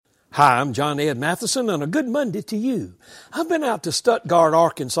Hi, I'm John Ed Matheson, and a good Monday to you. I've been out to Stuttgart,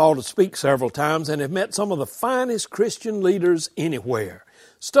 Arkansas to speak several times and have met some of the finest Christian leaders anywhere.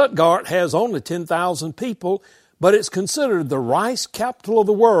 Stuttgart has only 10,000 people, but it's considered the rice capital of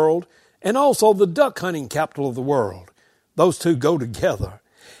the world and also the duck hunting capital of the world. Those two go together.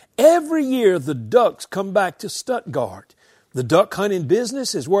 Every year the ducks come back to Stuttgart. The duck hunting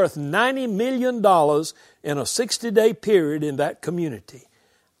business is worth $90 million in a 60-day period in that community.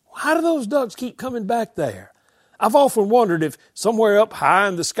 How do those ducks keep coming back there? I've often wondered if somewhere up high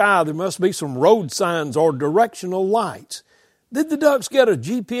in the sky there must be some road signs or directional lights. Did the ducks get a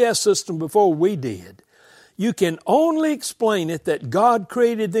GPS system before we did? You can only explain it that God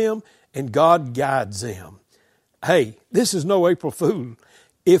created them and God guides them. Hey, this is no April Fool.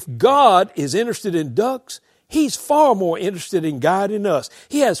 If God is interested in ducks, He's far more interested in guiding us.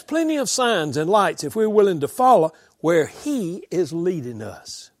 He has plenty of signs and lights if we're willing to follow where He is leading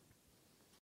us.